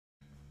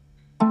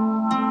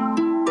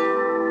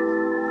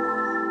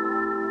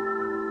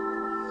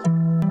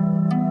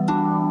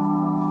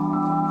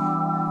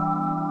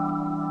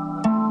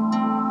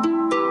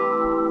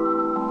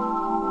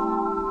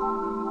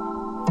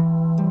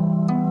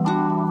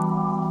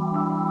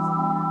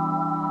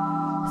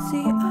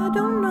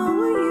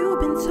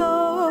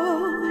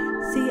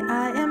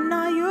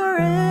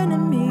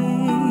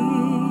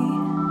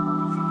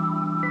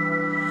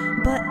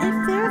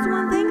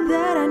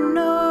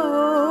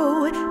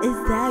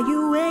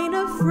you ain't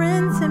a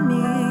friend to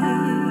me.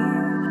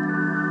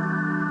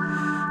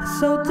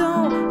 So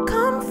don't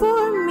come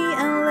for me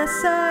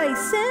unless I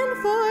send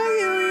for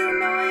you. You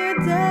know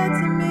you're dead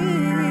to me.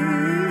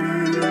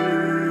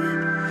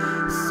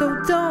 So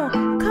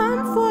don't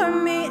come for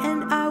me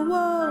and I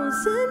won't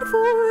send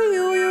for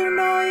you. You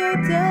know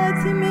you're dead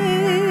to me.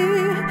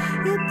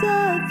 You're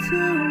dead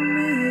to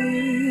me.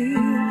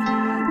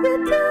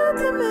 You're dead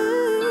to me.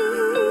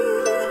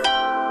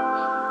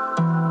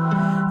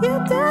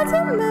 You're dead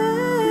to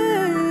me.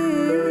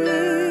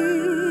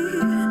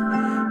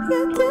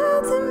 You're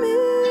dead to me.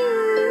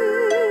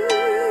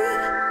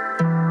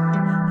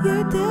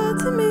 You're dead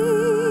to me.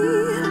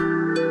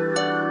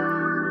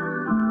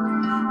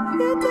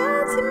 You're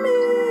dead to me.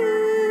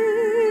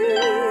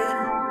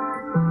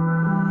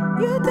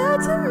 You're dead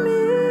to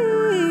me.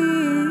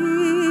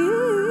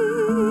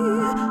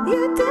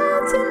 You're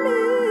dead to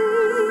me.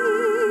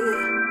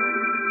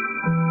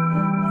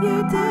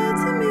 You're dead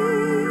to me.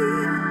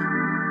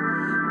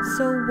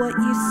 So what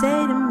you say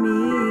to me,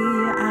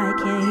 I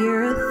can't hear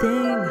a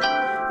thing.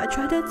 I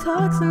try to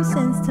talk some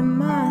sense to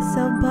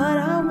myself, but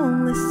I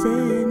won't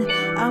listen.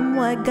 I'm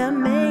what God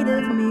made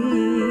of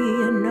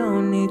me,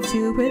 no need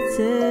to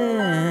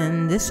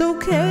pretend. It's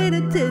okay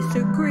to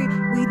disagree,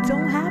 we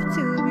don't have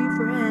to be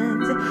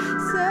friends.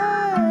 So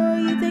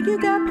you think you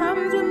got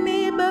problems with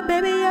me, but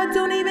baby I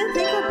don't even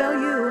think about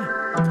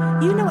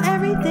you. You know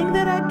everything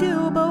that I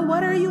do, but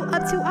what are you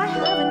up to? I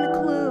haven't a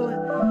clue.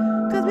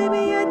 Cause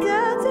baby you're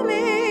dead to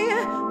me.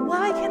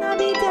 Why can't I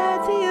be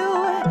dead to you?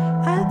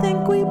 I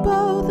think we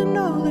both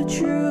know the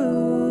truth.